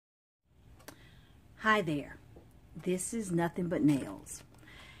Hi there, this is Nothing But Nails,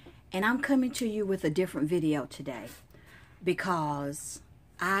 and I'm coming to you with a different video today because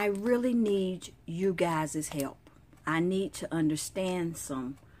I really need you guys' help. I need to understand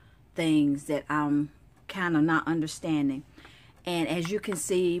some things that I'm kind of not understanding, and as you can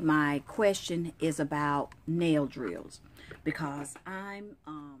see, my question is about nail drills because I'm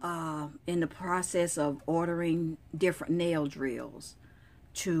in the process of ordering different nail drills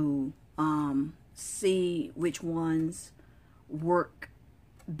to see which ones work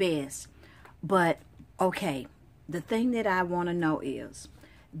best. But okay, the thing that I want to know is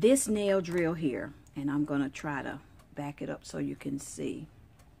this nail drill here, and I'm going to try to back it up so you can see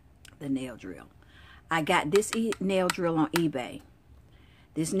the nail drill. I got this nail drill on eBay.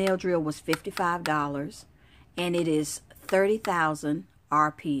 This nail drill was $55 and it is 30,000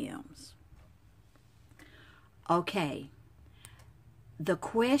 RPMs. Okay. The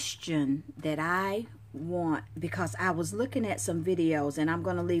question that I want, because I was looking at some videos, and I'm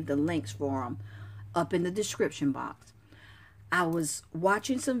going to leave the links for them up in the description box. I was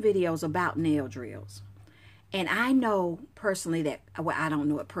watching some videos about nail drills. And I know personally that, well, I don't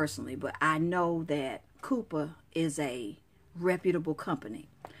know it personally, but I know that Kupa is a reputable company.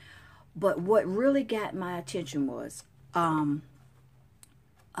 But what really got my attention was a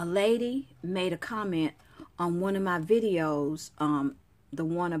lady made a comment on one of my videos, the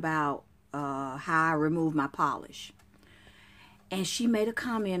one about how I remove my polish. And she made a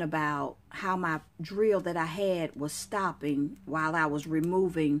comment about how my drill that I had was stopping while I was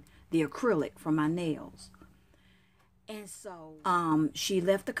removing the acrylic from my nails. And so she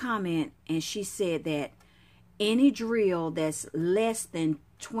left a comment and she said that any drill that's less than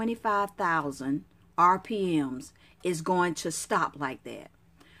 25,000 RPMs is going to stop like that.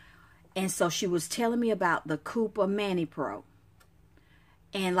 And so she was telling me about the Kupa Mani Pro.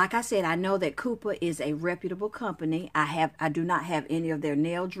 And like I said, I know that Kupa is a reputable company. I do not have any of their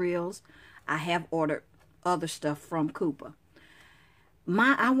nail drills. I have ordered other stuff from Kupa.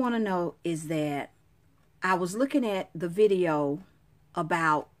 I want to know is that I was looking at the video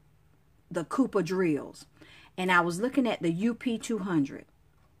about the Kupa drills, and I was looking at the UP200,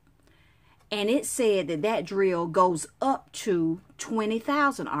 and it said that that drill goes up to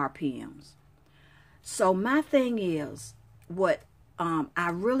 20,000 RPMs. So my thing is, what I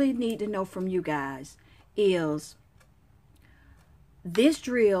really need to know from you guys is this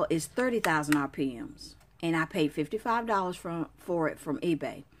drill is 30,000 RPMs, and I paid $55 for it from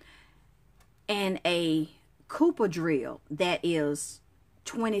eBay. And a Kupa drill that is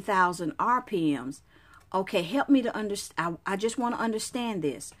 20,000 RPMs. Okay, help me to understand. I just want to understand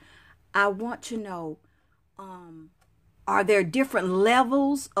this. I want to know, are there different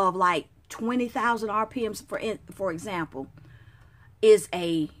levels of like 20,000 RPMs? For example, is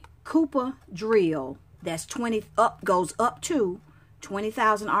a Kupa drill that's goes up to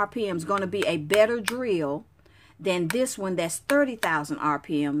 20,000 RPMs going to be a better drill than this one that's 30,000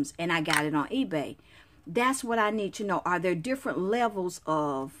 RPMs and I got it on eBay? That's what I need to know. Are there different levels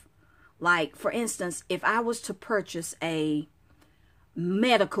of, like, for instance, if I was to purchase a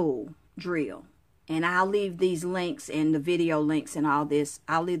Medicool drill, and I'll leave these links and the video links and all this.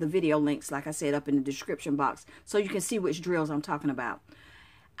 I'll leave the video links, like I said, up in the description box so you can see which drills I'm talking about.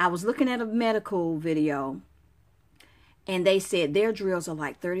 I was looking at a Medicool video, and they said their drills are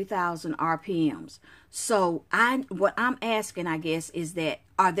like 30,000 RPMs. So what I'm asking, I guess, is that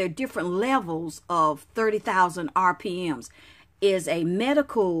are there different levels of 30,000 RPMs? Is a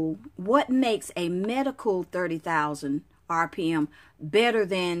Medicool, what makes a Medicool 30,000 RPM better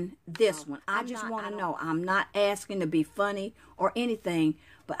than this one? I just want to know. I'm not asking to be funny or anything,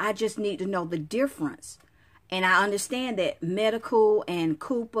 but I just need to know the difference. And I understand that Medicool and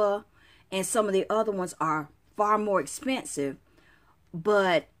Kupa and some of the other ones are far more expensive,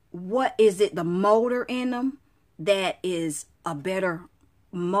 but what is it, the motor in them, that is a better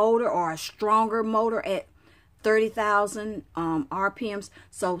motor or a stronger motor at 30,000 RPMs?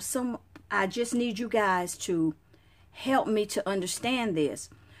 So I just need you guys to help me to understand this.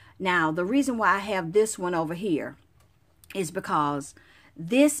 Now, the reason why I have this one over here is because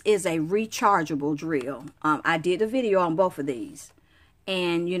this is a rechargeable drill. I did a video on both of these,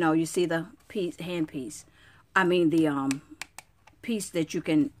 and you know, you see the hand piece. I mean the piece that you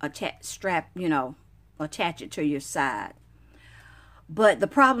can attach it to your side. But the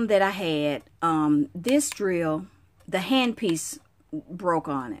problem that I had, this drill, the hand piece broke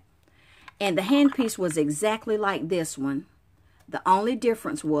on it. And the hand piece was exactly like this one. The only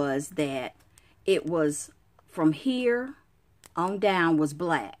difference was that it was from here on down was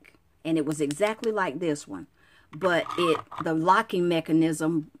black. And it was exactly like this one. But the locking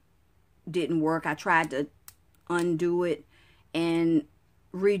mechanism didn't work. I tried to undo it and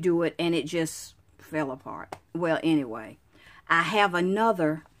redo it, and it just fell apart. Well, anyway, I have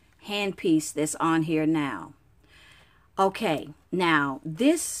another handpiece that's on here now. Okay, now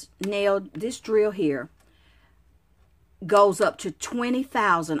this drill here goes up to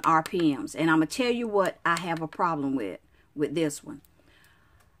 20,000 RPMs, and I'm gonna tell you what I have a problem with this one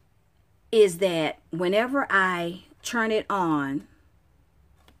is that whenever I turn it on,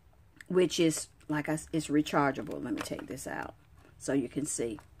 which is it's rechargeable. Let me take this out so you can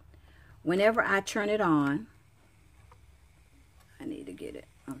see. Whenever I turn it on, I need to get it,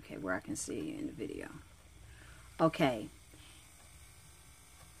 okay, where I can see you in the video. Okay.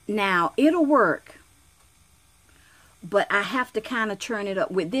 Now, it'll work, but I have to kind of turn it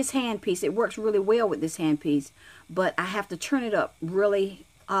up. With this handpiece, it works really well with this handpiece, but I have to turn it up really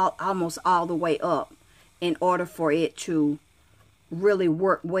almost all the way up in order for it to really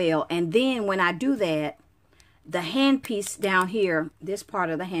work well. And then when I do that, the handpiece down here, this part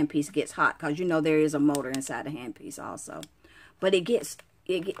of the handpiece gets hot, because you know there is a motor inside the handpiece also. But it gets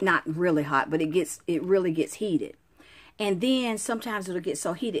not really hot, but it really gets heated. And then sometimes it'll get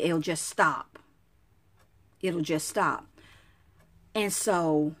so heated it'll just stop. It'll just stop. And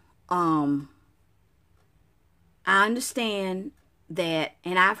so I understand that,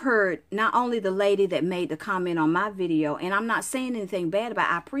 and I've heard not only the lady that made the comment on my video, and I'm not saying anything bad about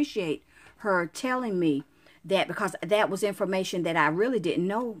it, I appreciate her telling me that, because that was information that I really didn't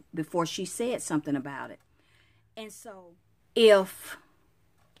know before she said something about it. And so if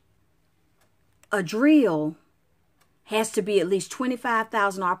a drill has to be at least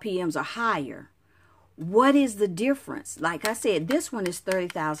 25,000 RPMs or higher, what is the difference? Like I said, this one is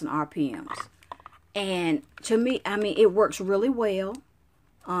 30,000 RPMs. And to me, I mean, it works really well.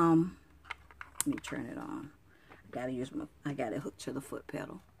 Let me turn it on. I got it hooked to the foot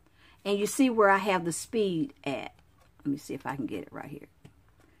pedal. And you see where I have the speed at. Let me see if I can get it right here.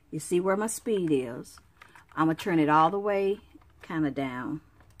 You see where my speed is. I'm going to turn it all the way kind of down.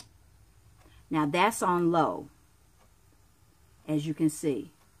 Now that's on low, as you can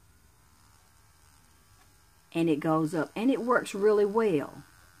see. And it goes up, and it works really well.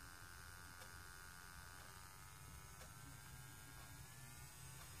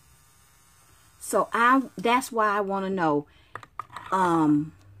 So that's why I want to know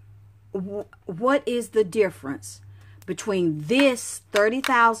what is the difference between this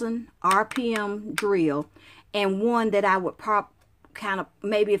 30,000 RPM drill and one that I would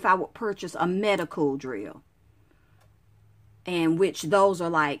maybe if I would purchase a Medicool drill, and which those are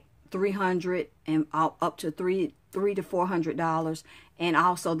like $300 and up to $300 to $400, and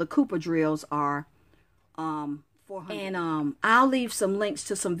also the Kupa drills are $400. And I'll leave some links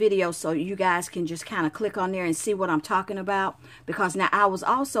to some videos so you guys can just kind of click on there and see what I'm talking about. Because now I was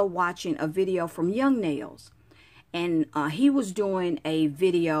also watching a video from Young Nails, and he was doing a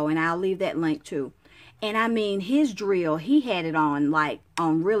video, and I'll leave that link too. And I mean, his drill, he had it on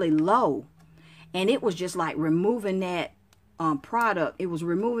really low, and it was just like removing that product. It was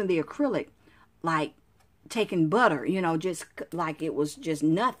removing the acrylic like taking butter, you know, just like it was just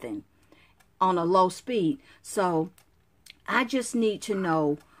nothing on a low speed. So I just need to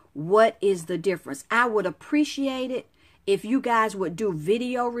know what is the difference. I would appreciate it if you guys would do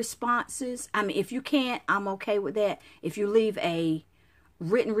video responses. I mean, if you can't, I'm okay with that. If you leave a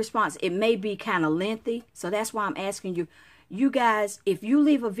written response, it may be kind of lengthy, so that's why I'm asking you. You guys, if you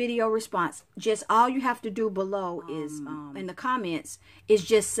leave a video response, just all you have to do below is in the comments is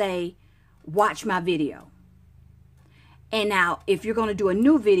just say, watch my video. And now, if you're going to do a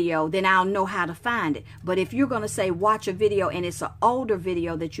new video, then I'll know how to find it. But if you're going to say, watch a video, and it's an older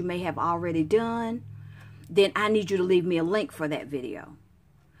video that you may have already done, then I need you to leave me a link for that video.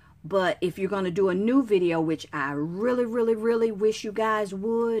 But if you're going to do a new video, which I really, really, really wish you guys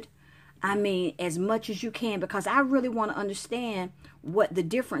would, I mean, as much as you can, because I really want to understand what the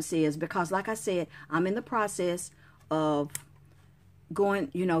difference is. Because like I said, I'm in the process of going,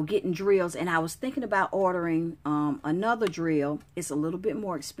 you know, getting drills, and I was thinking about ordering another drill. It's a little bit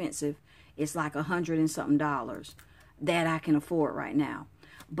more expensive. It's like $100 and something that I can afford right now.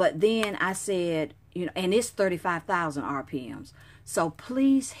 But then I said, you know, and it's 35,000 RPMs. So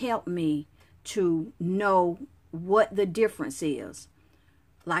please help me to know what the difference is.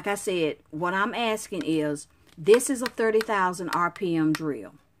 Like I said, what I'm asking is, this is a 30,000 RPM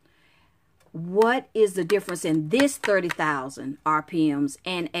drill. What is the difference in this 30,000 RPMs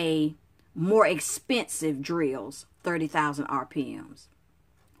and a more expensive drill's 30,000 RPMs?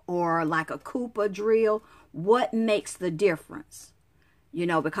 Or like a Kupa drill, what makes the difference? You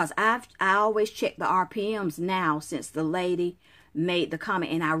know, because I always check the RPMs now, since the lady made the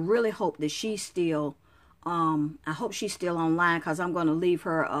comment, and I really hope that she's still, I hope she's still online, because I'm going to leave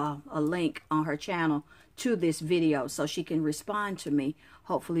her a link on her channel to this video so she can respond to me.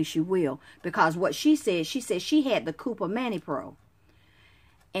 Hopefully she will, because what she said she had the Kupa Mani Pro,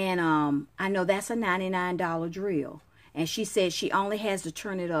 and I know that's a $99 drill, and she said she only has to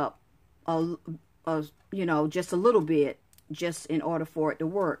turn it up you know, just a little bit, just in order for it to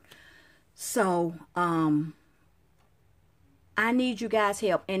work. So I need you guys'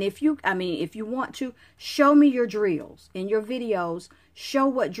 help. And if you want to, show me your drills in your videos. Show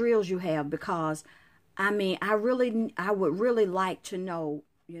what drills you have, because I would really like to know,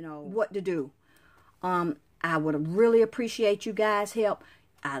 you know, what to do. I would really appreciate you guys' help.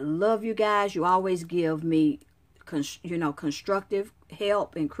 I love you guys. You always give me, you know, constructive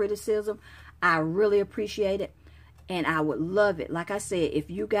help and criticism. I really appreciate it, and I would love it. Like I said, if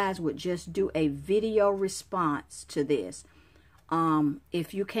you guys would just do a video response to this,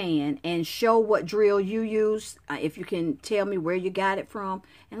 if you can, and show what drill you use, if you can tell me where you got it from.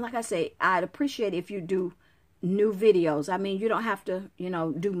 And like I say, I'd appreciate it if you do new videos. I mean, you don't have to, you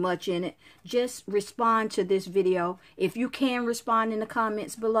know, do much in it. Just respond to this video. If you can respond in the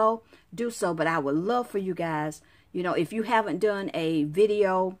comments below, do so. But I would love for you guys, you know, if you haven't done a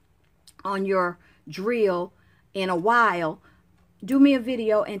video on your drill in a while, do me a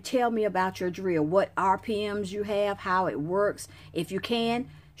video and tell me about your drill, what RPMs you have, how it works. If you can,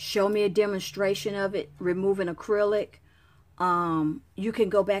 show me a demonstration of it, removing acrylic. You can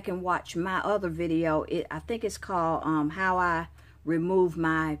go back and watch my other video. I think it's called how I remove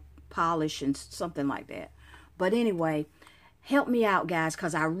my polish and something like that. But anyway, help me out, guys,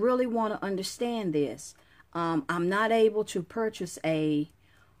 because I really want to understand this. I'm not able to purchase a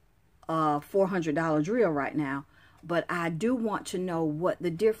 $400 drill right now, but I do want to know what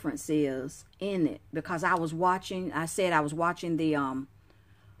the difference is in it, because I was watching the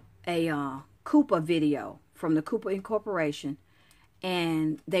a Kupa video from the Kupa Incorporation,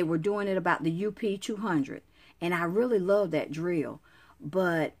 and they were doing it about the UP200, and I really love that drill.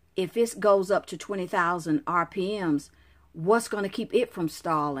 But if it goes up to 20,000 RPMs, what's going to keep it from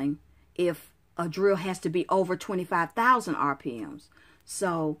stalling if a drill has to be over 25,000 RPMs?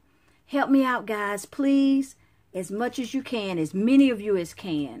 So help me out, guys, please, as much as you can, as many of you as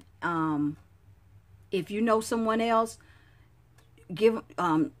can. If you know someone else, give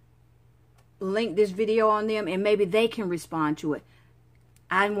link this video on them, and maybe they can respond to it.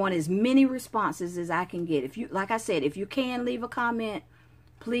 I want as many responses as I can get. If you, like I said, if you can leave a comment,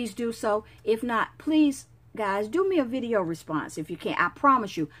 please do so. If not, please, guys, do me a video response if you can. I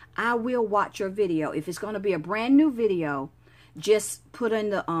promise you, I will watch your video. If it's going to be a brand new video, just put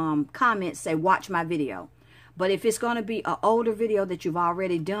in the comments, say, watch my video. But if it's going to be an older video that you've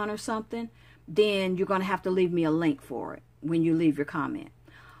already done or something, then you're going to have to leave me a link for it when you leave your comment.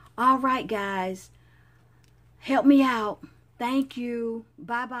 All right, guys. Help me out. Thank you.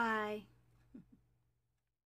 Bye-bye.